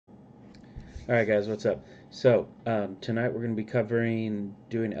Alright guys, what's up? So, tonight we're going to be covering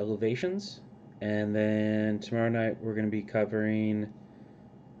doing elevations, and then tomorrow night we're going to be covering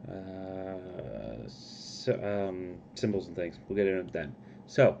symbols and things. We'll get into it then.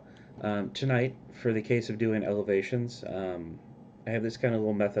 So, tonight, for the case of doing elevations, I have this kind of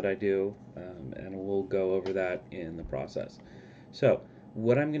little method I do, and we'll go over that in the process. So,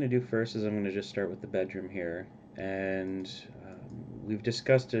 what I'm going to do first is I'm going to just start with the bedroom here, and we've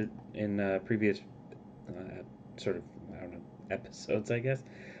discussed it in previous sort of, I don't know, episodes, I guess,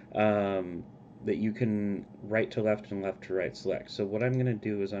 um, that you can right to left and left to right select. So what I'm going to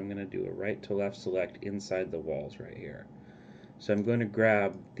do is I'm going to do a right to left select inside the walls right here. So I'm going to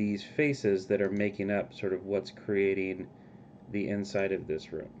grab these faces that are making up sort of what's creating the inside of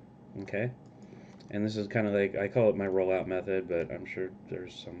this room. Okay? And this is kind of like, I call it my rollout method, but I'm sure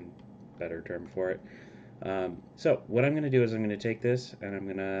there's some better term for it. So what I'm going to do is I'm going to take this and I'm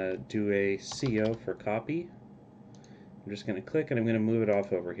going to do a CO for copy. I'm just going to click and I'm going to move it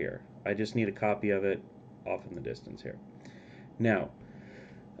off over here. I just need a copy of it off in the distance here. Now,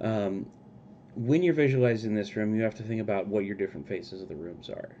 um, when you're visualizing this room, you have to think about what your different faces of the rooms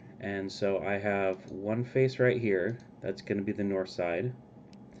are. And so I have one face right here. That's going to be the north side.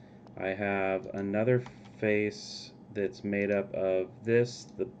 I have another face that's made up of this,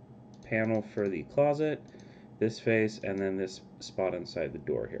 the panel for the closet, this face, and then this spot inside the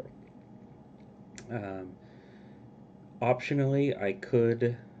door here. Optionally, I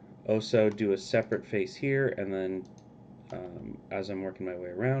could also do a separate face here, and then as I'm working my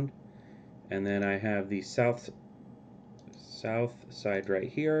way around, and then I have the south side right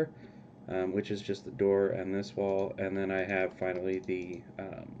here, which is just the door and this wall, and then I have finally the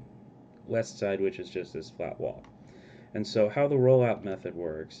west side, which is just this flat wall. And so how the rollout method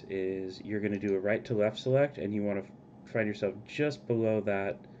works is you're going to do a right to left select, and you want to find yourself just below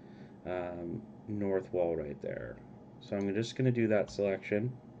that north wall right there. So I'm just going to do that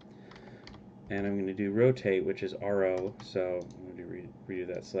selection, and I'm going to do rotate, which is RO. So I'm going to redo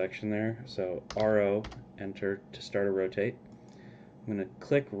that selection there. So RO, enter to start a rotate. I'm going to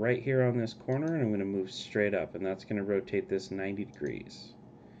click right here on this corner, and I'm going to move straight up, and that's going to rotate this 90 degrees.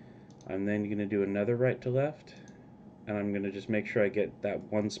 I'm then going to do another right to left, and I'm going to just make sure I get that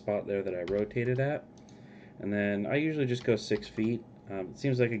one spot there that I rotated at. And then I usually just go 6 feet. It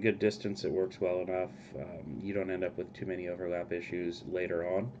seems like a good distance. It works well enough. You don't end up with too many overlap issues later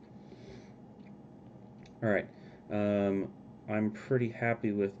on. Alright, I'm pretty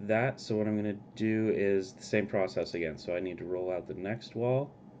happy with that, so what I'm going to do is the same process again. So I need to roll out the next wall.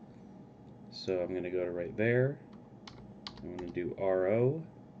 So I'm going to go to right there. I'm going to do RO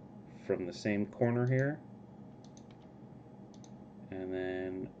from the same corner here, and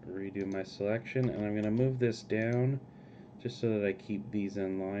then redo my selection, and I'm going to move this down just so that I keep these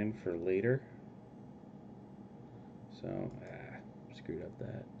in line for later. So, screwed up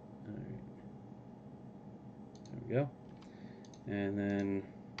that. Alright. There we go. And then,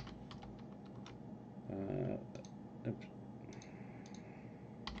 oops,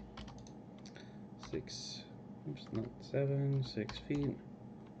 6 feet.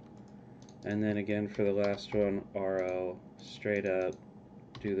 And then again for the last one, RO, straight up,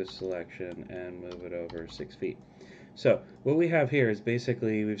 do the selection, and move it over 6 feet. So what we have here is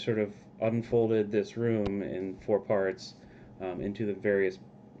basically we've sort of unfolded this room in 4 parts into the various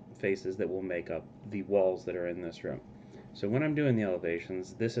faces that will make up the walls that are in this room. So when I'm doing the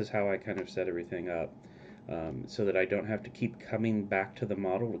elevations, this is how I kind of set everything up so that I don't have to keep coming back to the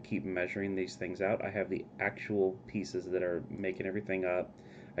model to keep measuring these things out. I have the actual pieces that are making everything up.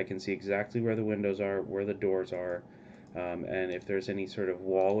 I can see exactly where the windows are, where the doors are, and if there's any sort of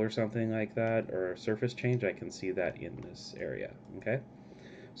wall or something like that, or surface change, I can see that in this area, okay?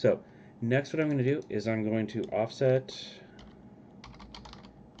 So, next what I'm going to do is I'm going to offset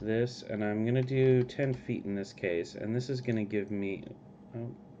this, and I'm going to do 10 feet in this case, and this is going to give me,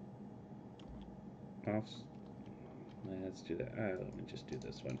 let's do that, let me just do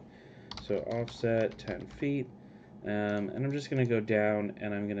this one. So offset 10 feet, and I'm just going to go down,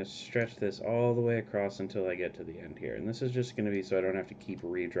 and I'm going to stretch this all the way across until I get to the end here. And this is just going to be so I don't have to keep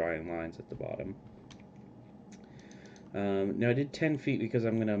redrawing lines at the bottom. Now I did 10 feet because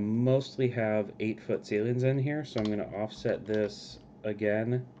I'm going to mostly have 8-foot ceilings in here, so I'm going to offset this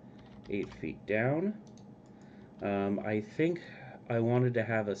again 8 feet down. I think I wanted to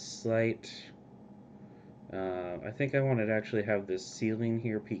have a slight, I think I wanted to actually have this ceiling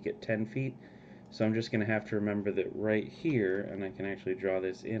here peak at 10 feet. So I'm just going to have to remember that right here, and I can actually draw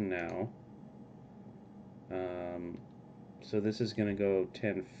this in now. So this is going to go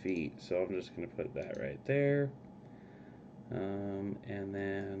 10 feet, so I'm just going to put that right there. And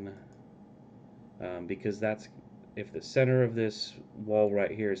then because that's, if the center of this wall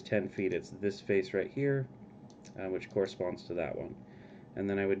right here is 10 feet, it's this face right here, which corresponds to that one. And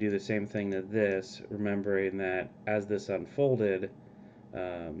then I would do the same thing to this, remembering that as this unfolded,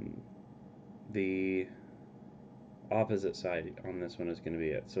 the opposite side on this one is going to be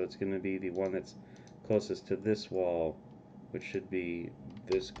it. So it's going to be the one that's closest to this wall, which should be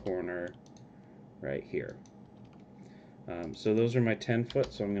this corner right here. So those are my 10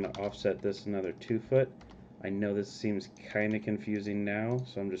 foot, so I'm going to offset this another 2 foot. I know this seems kind of confusing now,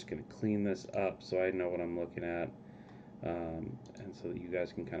 so I'm just going to clean this up so I know what I'm looking at, and so that you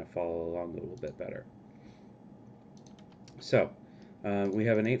guys can kind of follow along a little bit better. So we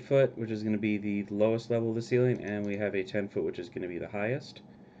have an 8 foot, which is going to be the lowest level of the ceiling, and we have a 10 foot, which is going to be the highest.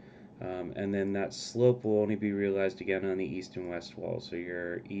 And then that slope will only be realized again on the east and west walls, so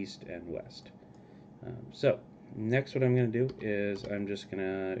your east and west. So next what I'm going to do is I'm just going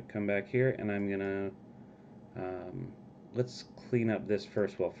to come back here and I'm going to, let's clean up this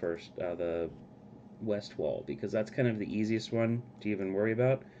first wall first, the west wall, because that's kind of the easiest one to even worry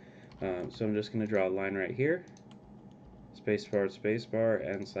about. So I'm just going to draw a line right here,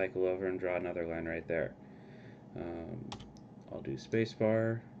 spacebar, and cycle over and draw another line right there. I'll do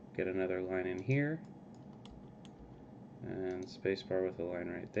spacebar, get another line in here, and spacebar with a line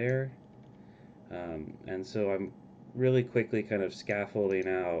right there. And so I'm really quickly kind of scaffolding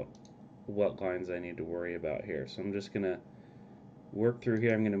out what lines I need to worry about here. So I'm just going to work through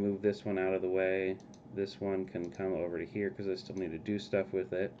here. I'm going to move this one out of the way. This one can come over to here because I still need to do stuff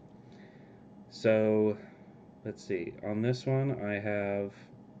with it. So let's see. On this one I have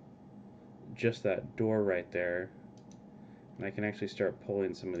just that door right there. And I can actually start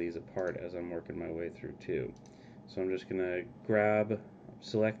pulling some of these apart as I'm working my way through too. So I'm just going to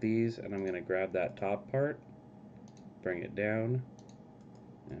select these, and I'm going to grab that top part, bring it down,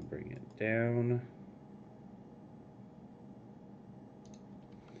 and bring it down.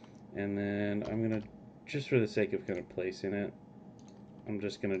 And then I'm going to, just for the sake of kind of placing it, I'm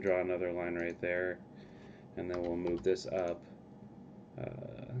just going to draw another line right there, and then we'll move this up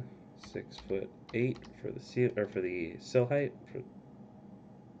 6'8" for the sill height for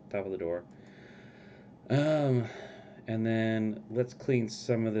top of the door. And then let's clean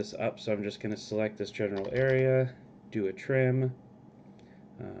some of this up. So I'm just going to select this general area, do a trim.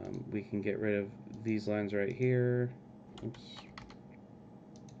 We can get rid of these lines right here. Oops.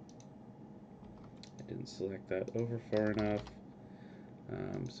 I didn't select that over far enough.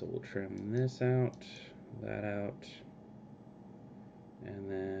 So we'll trim this out, that out,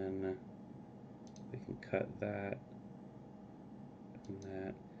 and then we can cut that and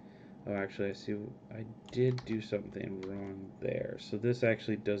that. Oh, actually, I see I did do something wrong there. So this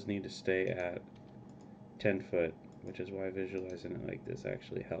actually does need to stay at 10 foot, which is why visualizing it like this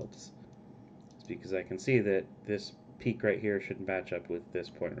actually helps. It's because I can see that this peak right here should match up with this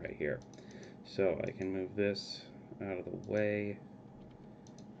point right here. So I can move this out of the way.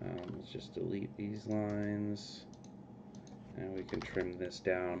 Let's just delete these lines, and we can trim this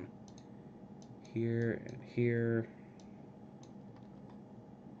down here and here.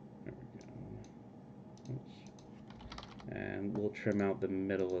 There we go. Oops. And we'll trim out the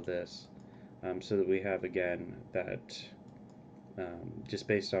middle of this, so that we have, again, that just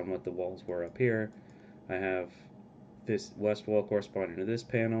based on what the walls were up here, I have this west wall corresponding to this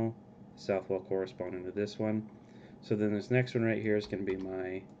panel, south wall corresponding to this one. So then this next one right here is going to be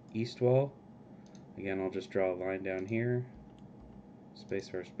my east wall. Again, I'll just draw a line down here,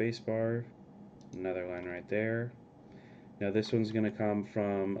 spacebar, another line right there. Now this one's going to come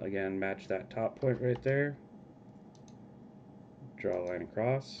from, again, match that top point right there, draw a line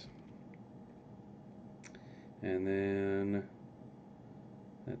across, and then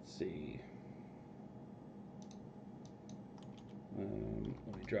let's see, let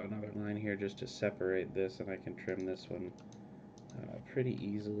me draw another line here just to separate this, and I can trim this one pretty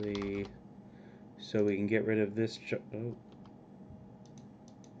easily, so we can get rid of this. Oh,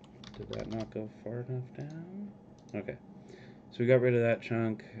 did that not go far enough down? Okay, so we got rid of that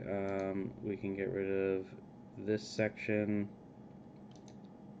chunk. We can get rid of this section.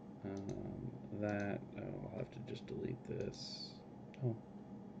 That, oh, I'll have to just delete this. Oh.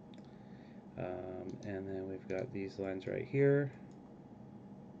 And then we've got these lines right here.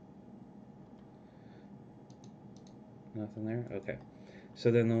 Nothing there? Okay.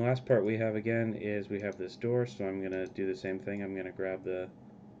 So then the last part we have again is we have this door, so I'm going to do the same thing. I'm going to grab the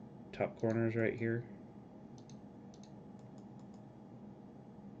top corners right here.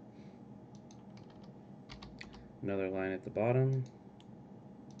 Another line at the bottom.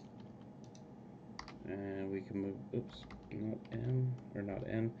 And we can move, oops, not N, or not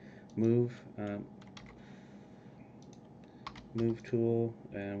N. move move tool,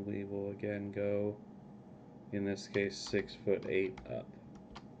 and we will again go, in this case, 6'8" up.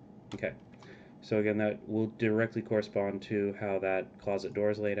 Okay, so again, that will directly correspond to how that closet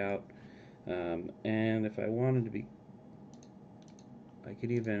door is laid out. And if I wanted to be, I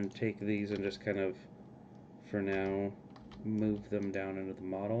could even take these and just kind of, for now, move them down into the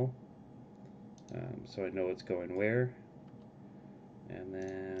model, so I know what's going where. And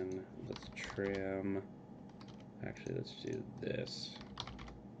then let's trim, actually let's do this,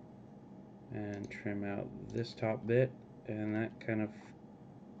 and trim out this top bit, and that kind of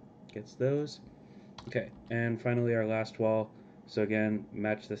gets those. Okay, and finally our last wall. So again,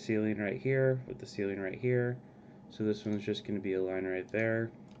 match the ceiling right here with the ceiling right here. So this one's just going to be a line right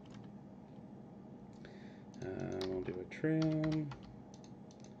there. We'll do a trim,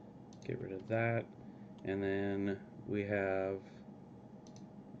 get rid of that, and then we have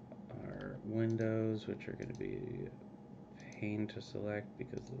our windows, which are going to be a pain to select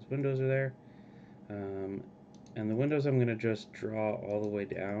because those windows are there. And the windows I'm going to just draw all the way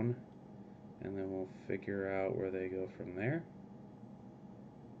down, and then we'll figure out where they go from there.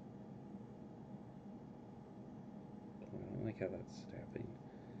 I don't like how that's snapping.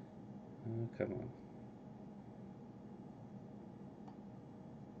 Oh, come on.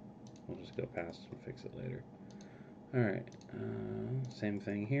 We'll just go past and fix it later. Alright, same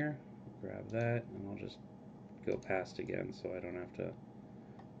thing here. Grab that, and I'll just go past again so I don't have to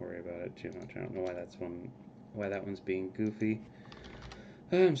worry about it too much. I don't know why that one's being goofy.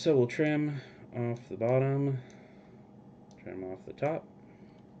 So we'll trim off the bottom, trim off the top.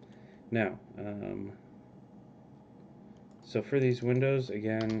 Now, so for these windows,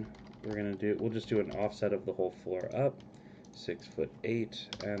 again, we'll just do an offset of the whole floor up,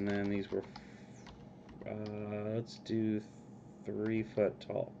 6'8", and then these were, let's do 3 foot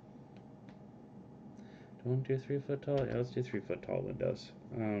tall. Do you want to do 3 foot tall? Yeah, let's do 3 foot tall windows.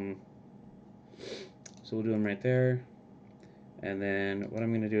 So we'll do them right there. And then what I'm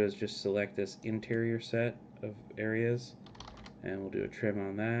going to do is just select this interior set of areas, and we'll do a trim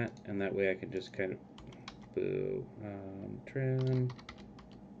on that, and that way I can just kind of trim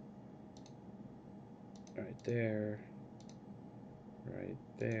right there, right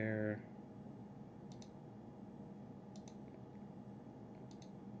there,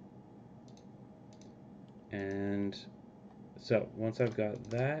 and so once I've got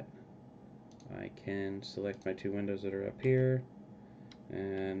that, I can select my 2 windows that are up here,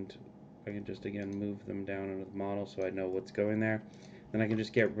 and I can just again move them down into the model so I know what's going there. Then I can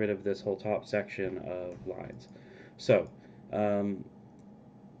just get rid of this whole top section of lines. So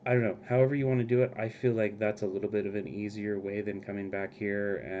I don't know, however you want to do it. I feel like that's a little bit of an easier way than coming back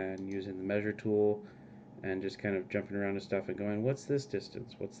here and using the measure tool and just kind of jumping around to stuff and going, what's this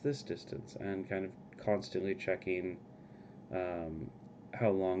distance, what's this distance, and kind of constantly checking how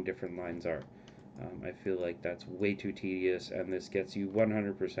long different lines are. I feel like that's way too tedious, and this gets you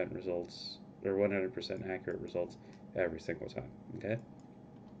 100% results, or 100% accurate results every single time. Okay?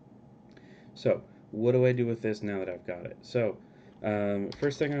 So, what do I do with this now that I've got it? So,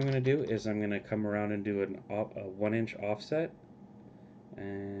 first thing I'm going to do is I'm going to come around and do a 1-inch offset,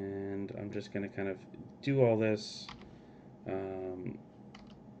 and I'm just going to kind of do all this. Sorry,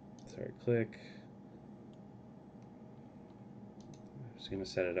 click. I'm just going to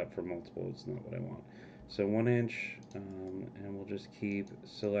set it up for multiple. It's not what I want. So 1 inch, and we'll just keep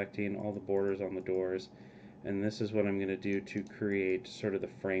selecting all the borders on the doors, and this is what I'm going to do to create sort of the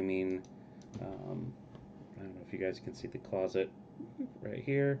framing. I don't know if you guys can see the closet right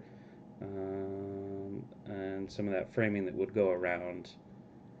here, and some of that framing that would go around.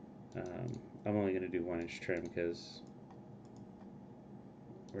 I'm only going to do 1-inch trim because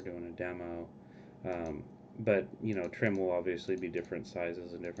we're doing a demo, but you know, trim will obviously be different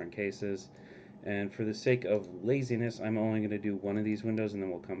sizes in different cases. And for the sake of laziness, I'm only going to do one of these windows, and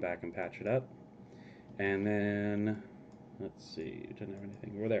then we'll come back and patch it up. And then, let's see, didn't have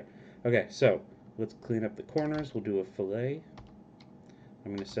anything over there. Okay, so let's clean up the corners. We'll do a fillet.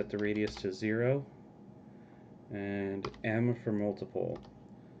 I'm going to set the radius to 0, and M for multiple.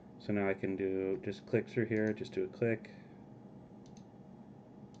 So now I can just click through here, just do a click.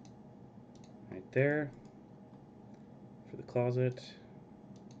 Right there. For the closet.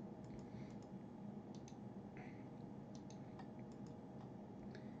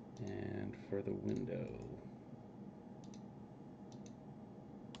 And for the window.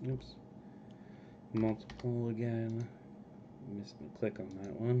 Oops. Multiple again. Missed the click on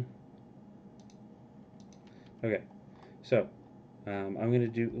that one. Okay, so I'm going to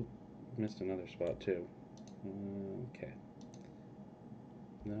do, missed another spot too. Okay.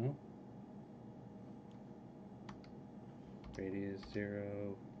 No. Radius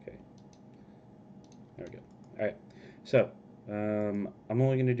 0. Okay. There we go. Alright. So, I'm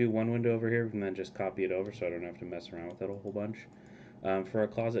only going to do one window over here and then just copy it over so I don't have to mess around with it a whole bunch. For our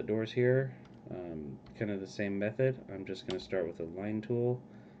closet doors here, kind of the same method. I'm just going to start with a line tool.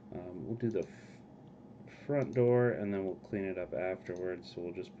 We'll do the front door and then we'll clean it up afterwards. So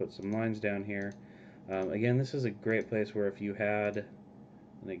we'll just put some lines down here. Again, this is a great place where if you had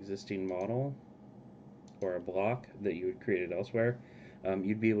an existing model or a block that you had created elsewhere,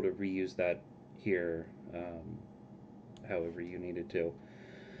 you'd be able to reuse that here however you needed to.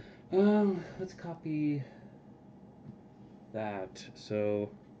 Let's copy that. So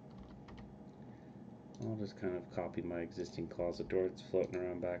I'll just kind of copy my existing closet door that's floating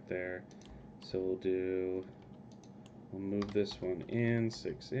around back there. So we'll move this one in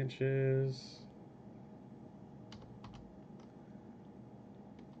 6 inches.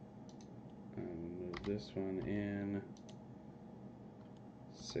 Move this one in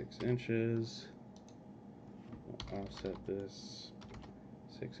 6 inches. We'll offset this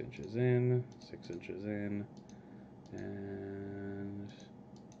 6 inches in, 6 inches in, and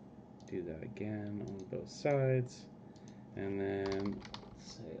do that again on both sides. And then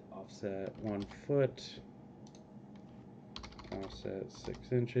say offset 1 foot, offset 6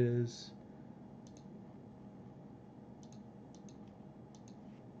 inches,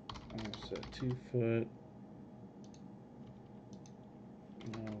 offset 2 foot.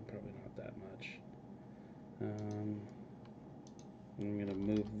 No, probably not that much. I'm going to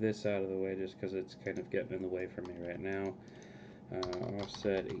move this out of the way just because it's kind of getting in the way for me right now.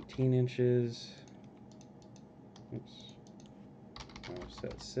 Offset 18 inches. Oops.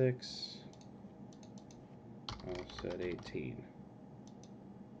 Offset 6. Offset 18.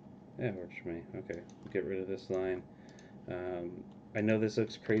 Yeah, works for me. Okay, get rid of this line. I know this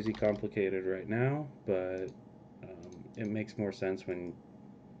looks crazy complicated right now, but it makes more sense when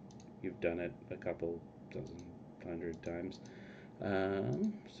you've done it a couple dozen, 100 times.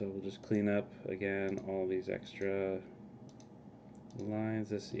 So we'll just clean up again all these extra lines.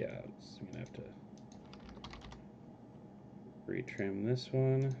 This, yeah, I'm gonna have to retrim this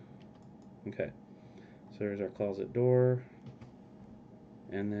one. Okay, so there's our closet door,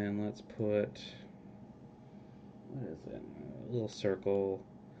 and then let's put, what is it? A little circle.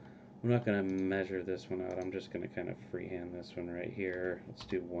 I'm not gonna measure this one out. I'm just gonna kind of freehand this one right here. Let's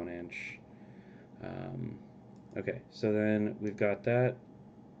do 1 inch. Okay, so then we've got that.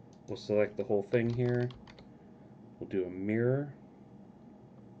 We'll select the whole thing here. We'll do a mirror.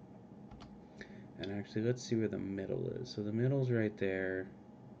 And actually, let's see where the middle is. So the middle's right there.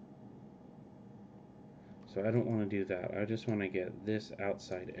 So I don't want to do that. I just want to get this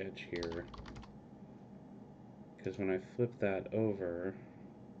outside edge here. Because when I flip that over,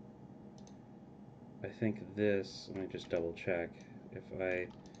 I think this, let me just double check. If I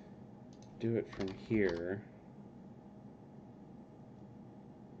do it from here,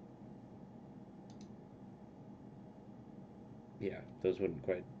 yeah, those wouldn't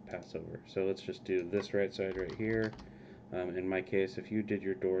quite pass over. So let's just do this right side right here. In my case, if you did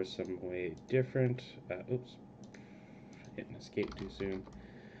your doors some way different, oops, hitting escape too soon.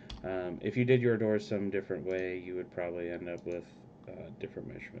 If you did your doors some different way, you would probably end up with different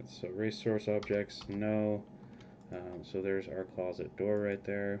measurements. So erase source objects, no. So there's our closet door right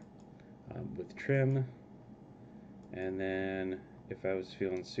there with trim. And then if I was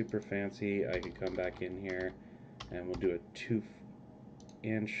feeling super fancy, I could come back in here and we'll do a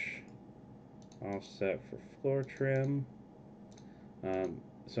 2-inch offset for floor trim.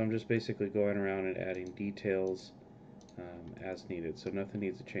 So I'm just basically going around and adding details as needed. So nothing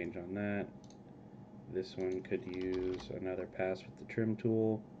needs to change on that. This one could use another pass with the trim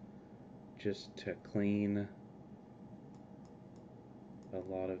tool just to clean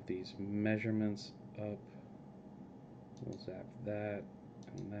a lot of these measurements up. We'll zap that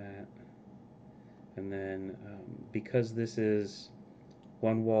and that. And then because this is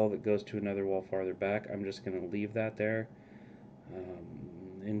one wall that goes to another wall farther back, I'm just going to leave that there.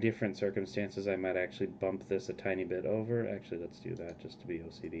 In different circumstances, I might actually bump this a tiny bit over. Actually, let's do that just to be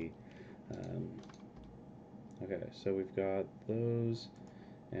OCD. Okay, so we've got those,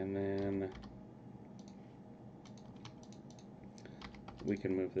 and then we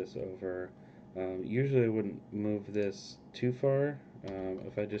can move this over. Usually I wouldn't move this too far.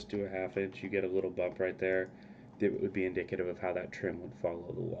 If I just do a 1/2 inch, you get a little bump right there. That would be indicative of how that trim would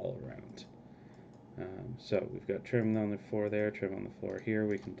follow the wall around. So we've got trim on the floor there, trim on the floor here.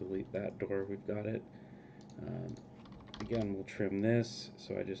 We can delete that door, we've got it. Again, we'll trim this,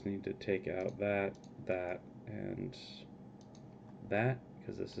 so I just need to take out that, and that,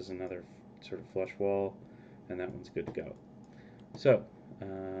 because this is another sort of flush wall, and that one's good to go. So,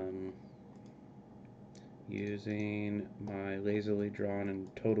 using my lazily drawn and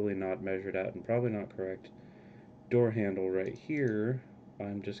totally not measured out and probably not correct door handle right here,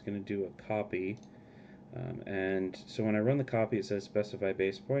 I'm just going to do a copy. And so when I run the copy, it says specify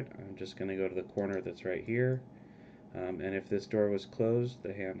base point. I'm just going to go to the corner that's right here. And if this door was closed,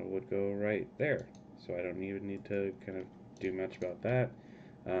 the handle would go right there. So I don't even need to kind of do much about that.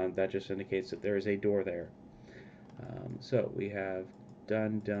 That just indicates that there is a door there. So we have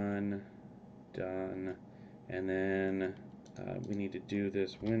done, done, done, and then we need to do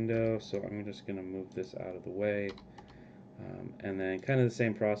this window, so I'm just going to move this out of the way. And then kind of the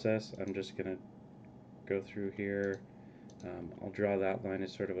same process, I'm just going to go through here. I'll draw that line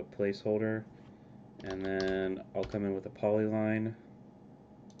as sort of a placeholder, and then I'll come in with a polyline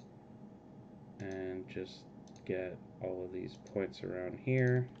and just get all of these points around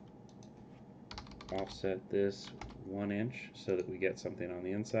here. Offset this 1 inch so that we get something on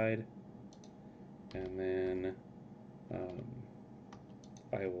the inside, and then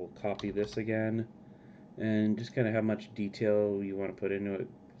I will copy this again, and just kind of how much detail you want to put into it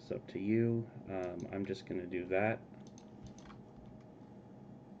is up to you. I'm just going to do that,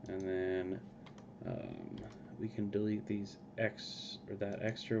 and then we can delete these that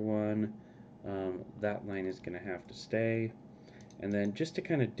extra one. That line is going to have to stay. And then just to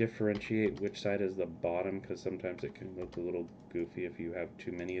kind of differentiate which side is the bottom, because sometimes it can look a little goofy if you have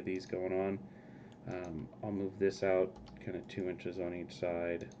too many of these going on, I'll move this out kind of 2 inches on each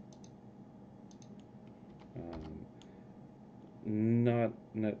side. Not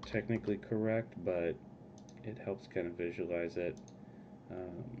technically correct, but it helps kind of visualize it.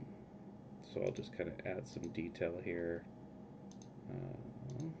 So I'll just kind of add some detail here.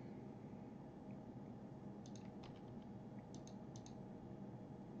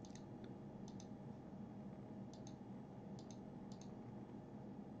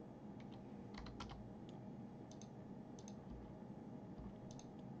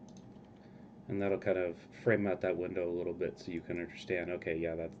 And that'll kind of frame out that window a little bit so you can understand, okay,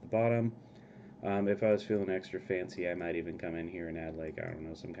 yeah, that's the bottom. If I was feeling extra fancy, I might even come in here and add, like, I don't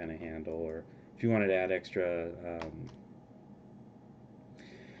know, some kind of handle, or if you wanted to add extra,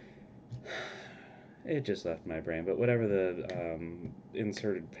 it just left my brain, but whatever the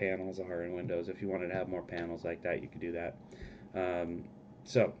inserted panels are in Windows, if you wanted to have more panels like that, you could do that.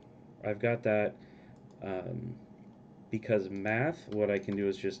 So I've got that. Because math, what I can do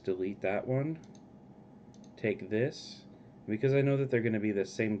is just delete that one, take this, because I know that they're going to be the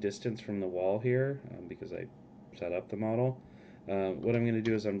same distance from the wall here, because I set up the model. What I'm going to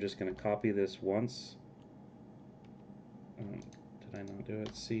do is I'm just going to copy this once. Did I not do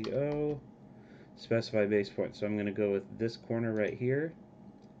it? CO, specify base point. So I'm going to go with this corner right here,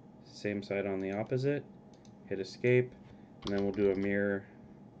 same side on the opposite, hit escape, and then we'll do a mirror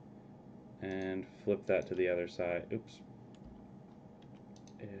and flip that to the other side. Oops.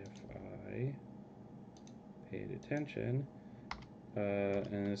 If I paid attention,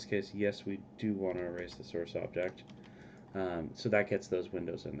 in this case, yes, we do want to erase the source object. So that gets those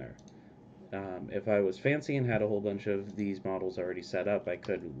windows in there. If I was fancy and had a whole bunch of these models already set up, I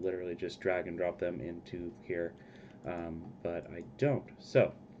could literally just drag and drop them into here, but I don't.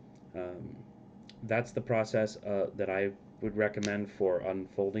 So that's the process that I would recommend for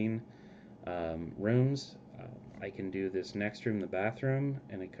unfolding rooms. I can do this next room, the bathroom,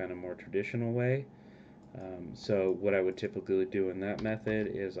 in a kind of more traditional way. So what I would typically do in that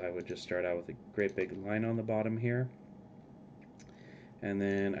method is I would just start out with a great big line on the bottom here, and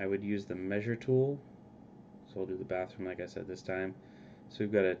then I would use the measure tool. So I'll do the bathroom like I said this time. So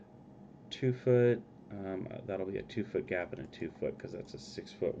we've got a 2 foot, that'll be a 2 foot gap and a 2 foot because that's a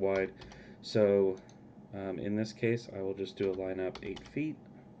 6 foot wide. So in this case I will just do a line up 8 feet,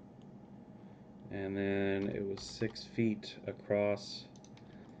 and then it was 6 feet across,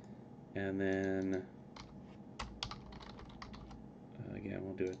 and then again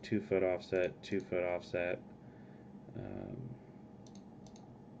we'll do a 2 foot offset, 2 foot offset.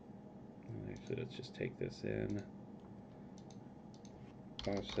 Actually, let's just take this in,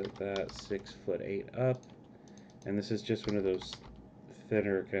 offset that 6 foot 8 up, and this is just one of those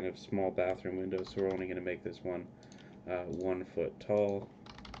thinner kind of small bathroom windows, so we're only going to make this one 1 foot tall.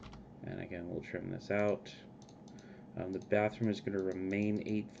 And again, we'll trim this out. The bathroom is going to remain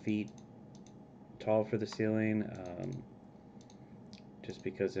 8 feet tall for the ceiling, just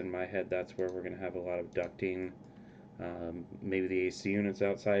because in my head that's where we're going to have a lot of ducting. Maybe the AC unit's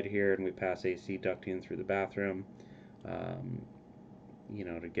outside here and we pass AC ducting through the bathroom, you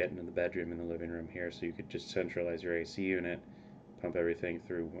know, to get into the bedroom and the living room here, so you could just centralize your AC unit, pump everything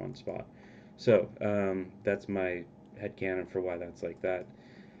through one spot. So that's my headcanon for why that's like that.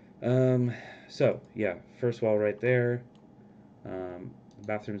 So yeah, first wall right there. The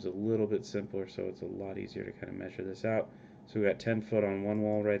bathroom's a little bit simpler, so it's a lot easier to kind of measure this out. So we got 10 foot on one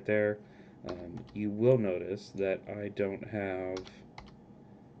wall right there. You will notice that I don't have,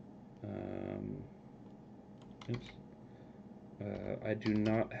 oops, I do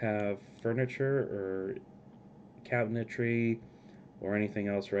not have furniture or cabinetry or anything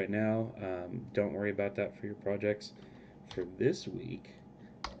else right now. Don't worry about that for your projects for this week.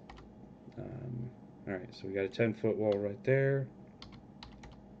 Alright, so we got a 10 foot wall right there,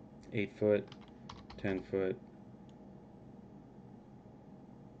 8 foot, 10 foot,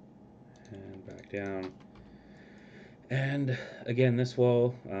 and back down. And again, this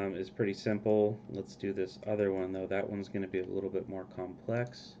wall is pretty simple. Let's do this other one though. That one's going to be a little bit more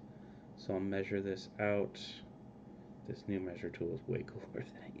complex. So I'll measure this out. This new measure tool is way cooler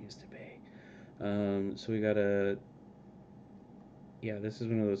than it used to be. So we got a, yeah, this is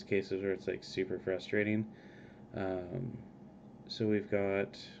one of those cases where it's like super frustrating. So we've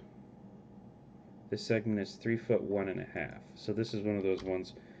got, this segment is 3 foot 1.5. So this is one of those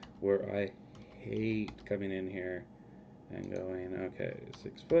ones where I hate coming in here and going, okay,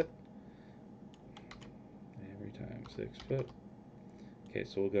 6 foot, every time 6 foot. Okay,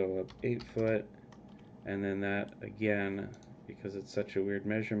 so we'll go up 8 foot, and then that again, because it's such a weird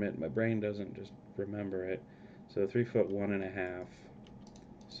measurement, my brain doesn't just remember it. So 3 foot 1.5.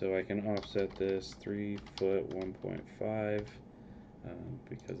 So I can offset this 3 foot 1.5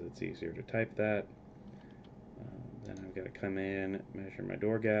 because it's easier to type that. Then I've got to come in, measure my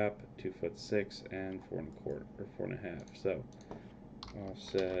door gap, 2 foot 6 and 4 1/4 or 4.5. So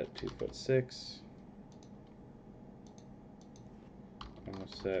offset 2 foot 6,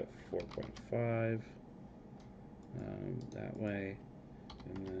 offset 4.5 that way,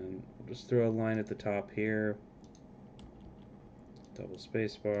 and then we'll just throw a line at the top here, double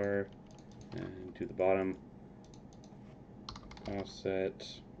space bar, and to the bottom, offset,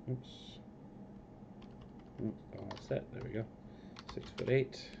 offset, there we go, 6 foot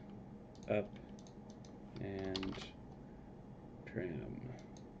 8, up, and trim.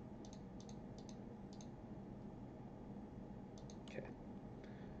 Okay.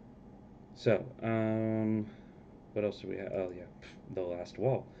 So, what else do we have? Oh yeah, the last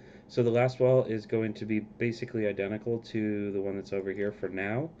wall. So the last wall is going to be basically identical to the one that's over here for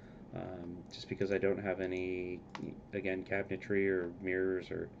now, just because I don't have any, again, cabinetry or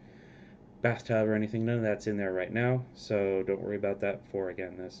mirrors or bathtub or anything. None of that's in there right now, so don't worry about that for,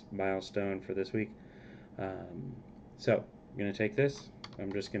 again, this milestone for this week. So I'm going to take this.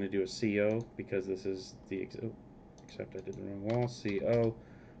 I'm just going to do a CO because this is the, except I did the wrong wall, CO,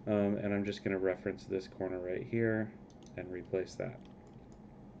 and I'm just going to reference this corner right here and replace that.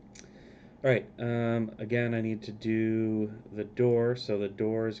 Alright, again I need to do the door, so the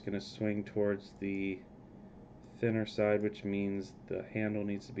door is going to swing towards the thinner side, which means the handle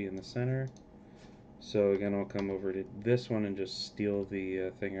needs to be in the center. So again, I'll come over to this one and just steal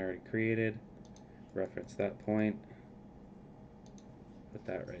the thing I already created, reference that point, put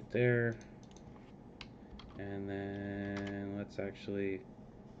that right there, and then let's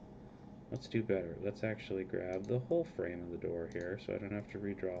do better. Let's actually grab the whole frame of the door here so I don't have to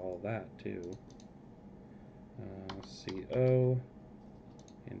redraw all that too. CO,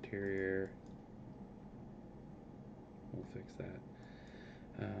 interior, we'll fix that.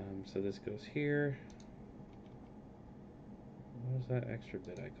 So this goes here. What was that extra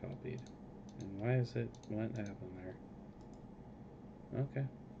bit I copied? And why is it, what happened there? Okay.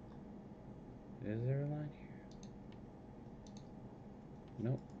 Is there a line here?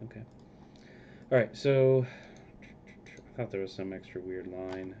 Nope, okay. Alright, so I thought there was some extra weird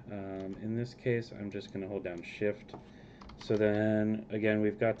line. In this case, I'm just going to hold down Shift. So then, again,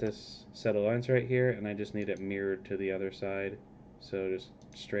 we've got this set of lines right here, and I just need it mirrored to the other side. So just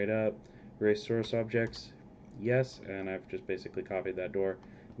straight up, erase source objects, yes, and I've just basically copied that door.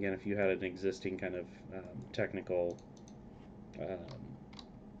 Again, if you had an existing kind of technical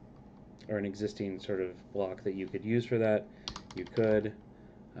or an existing sort of block that you could use for that, you could.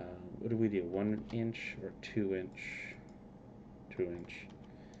 What do we do, 1 inch or 2 inch? 2 inch.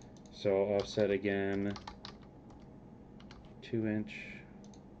 So I'll offset again, 2 inch,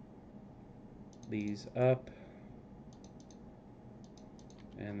 these up,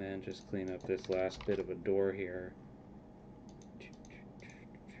 and then just clean up this last bit of a door here.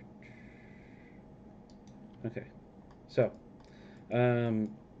 Okay, so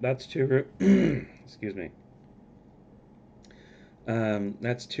that's excuse me.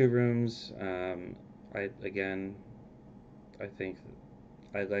 That's 2 rooms. Again, I think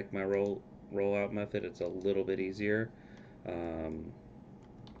I like my rollout method. It's a little bit easier. Um,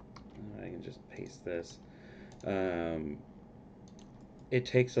 I can just paste this. Um, it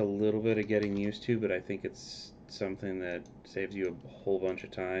takes a little bit of getting used to, but I think it's something that saves you a whole bunch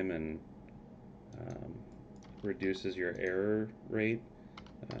of time and um, reduces your error rate,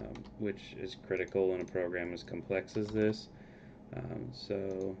 which is critical in a program as complex as this.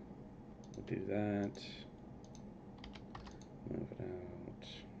 So we'll do that. Move it out.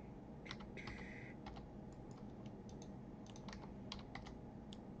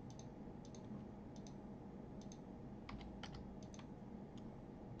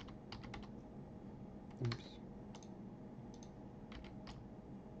 Oops.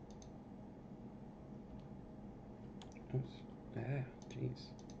 Oops. Ah, jeez.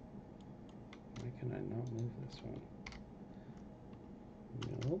 Why can I not move this one?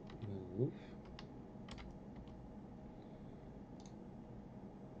 Nope. Move.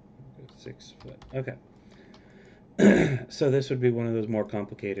 Go 6 foot. Okay. So this would be one of those more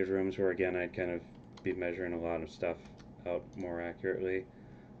complicated rooms where again I'd kind of be measuring a lot of stuff out more accurately.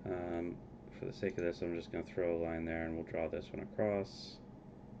 For the sake of this, I'm just going to throw a line there and we'll draw this one across.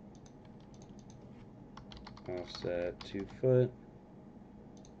 Offset 2 foot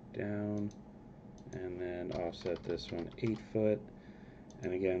down, and then offset this one 8 foot.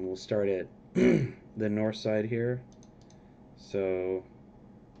 And again, we'll start at the north side here. So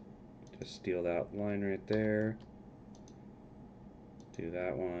just steal that line right there. Do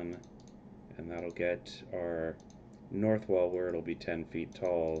that one, and that'll get our north wall where it'll be 10 feet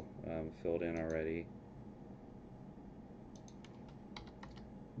tall filled in already.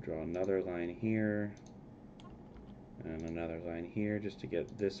 Draw another line here and another line here just to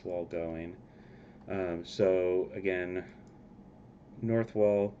get this wall going. So again, north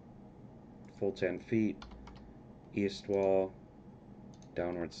wall full 10 feet, east wall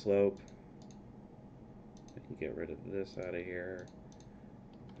downward slope. I can get rid of this out of here,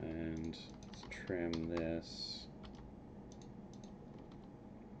 and let's trim this.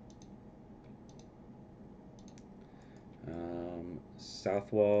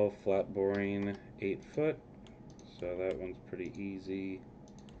 South wall flat boring 8 foot, so that one's pretty easy.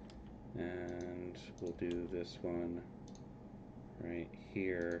 And we'll do this one right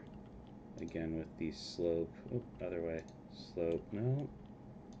here again with the slope. Oh, other way. Slope. No.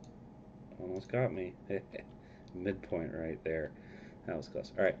 Almost got me. Midpoint right there. That was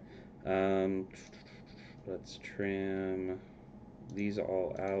close. Alright. Let's trim these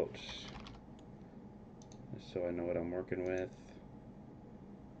all out so I know what I'm working with.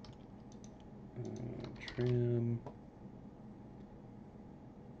 Trim.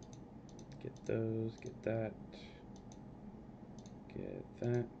 Get those. Get that. Get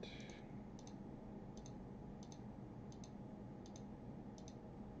that.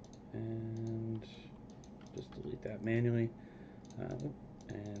 And just delete that manually. And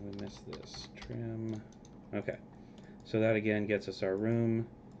we missed this. Trim. Okay. So that again gets us our room.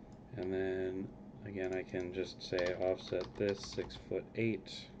 And then again I can just say offset this 6 foot 8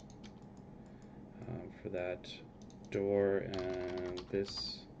 for that door, and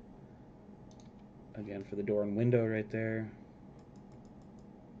this again for the door and window right there.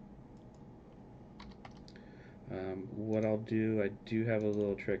 What I'll do, I do have a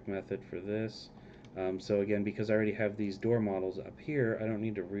little trick method for this. So again, because I already have these door models up here, I don't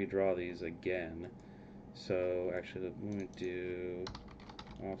need to redraw these again. So actually, let me do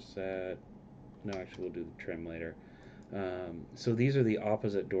offset. No, actually, we'll do the trim later. So these are the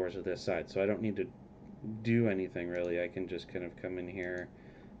opposite doors of this side, so I don't need to do anything really. I can just kind of come in here.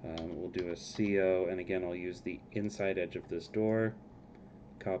 We'll do a CO, and again, I'll use the inside edge of this door,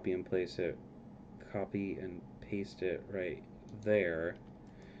 copy and place it, copy and paste it right there.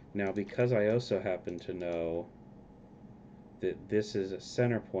 Now, because I also happen to know that this is a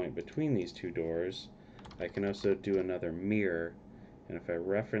center point between these two doors, I can also do another mirror, and if I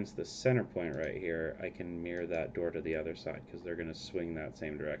reference the center point right here, I can mirror that door to the other side because they're going to swing that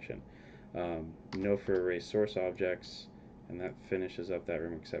same direction. No for erase source objects, and that finishes up that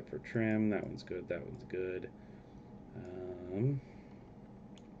room except for trim. That one's good, that one's good.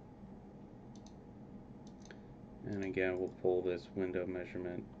 And again, we'll pull this window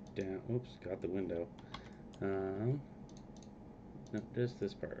measurement down. Oops, got the window. No, just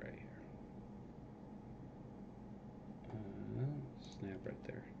this part right here. Snap right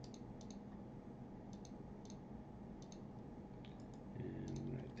there.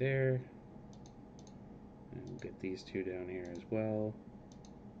 And right there. And we'll get these two down here as well.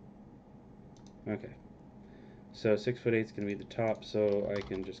 Okay. So 6 foot 8 is going to be the top, so I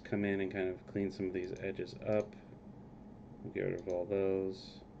can just come in and kind of clean some of these edges up. We'll get rid of all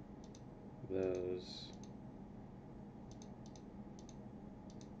those,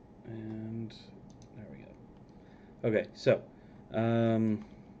 and there we go. Okay, so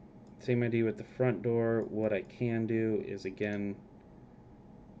same idea with the front door. What I can do is, again,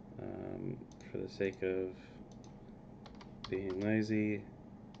 for the sake of being lazy,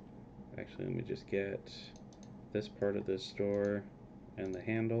 actually let me just get this part of this door and the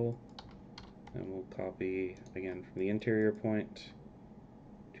handle, and we'll copy again from the interior point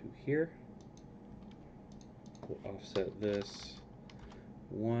to here. We'll offset this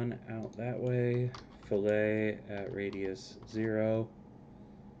one out that way, fillet at radius 0.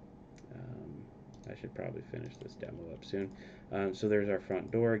 I should probably finish this demo up soon. So there's our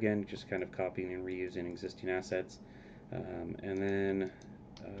front door again, just kind of copying and reusing existing assets. And then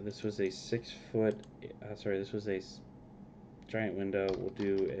this was a 6 foot, sorry, this was a giant window. We'll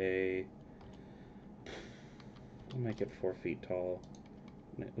do a, we'll make it 4 feet tall.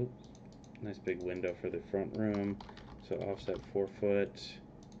 Oops, nice big window for the front room. So offset 4 foot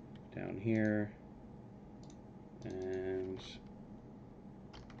down here, and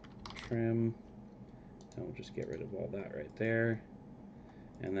trim, and we'll just get rid of all that right there.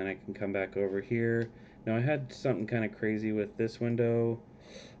 And then I can come back over here. Now I had something kind of crazy with this window.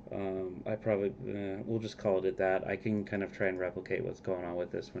 I probably, we'll just call it at that. I can kind of try and replicate what's going on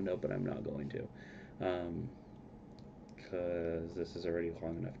with this window, but I'm not going to, because this is already a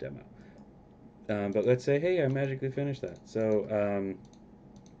long enough demo. But let's say, hey, I magically finished that. So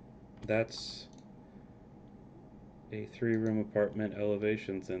that's a 3-room apartment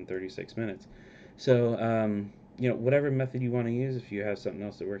elevations in 36 minutes. So, you know, whatever method you want to use, if you have something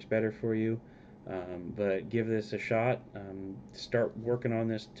else that works better for you, but give this a shot. Start working on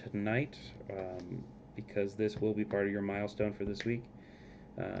this tonight, because this will be part of your milestone for this week.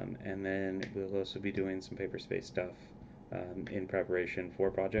 And then we'll also be doing some Paperspace stuff in preparation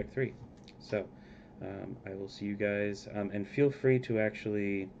for Project 3. So I will see you guys, and feel free to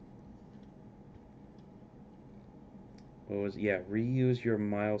actually, reuse your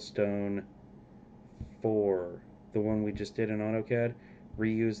milestone for the one we just did in AutoCAD.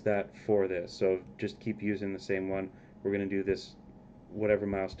 Reuse that for this. So just keep using the same one. We're going to do this, whatever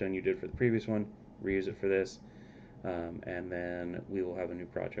milestone you did for the previous one, reuse it for this, and then we will have a new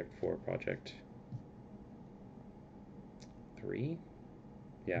project for Project 3.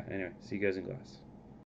 Yeah, anyway, see you guys in class.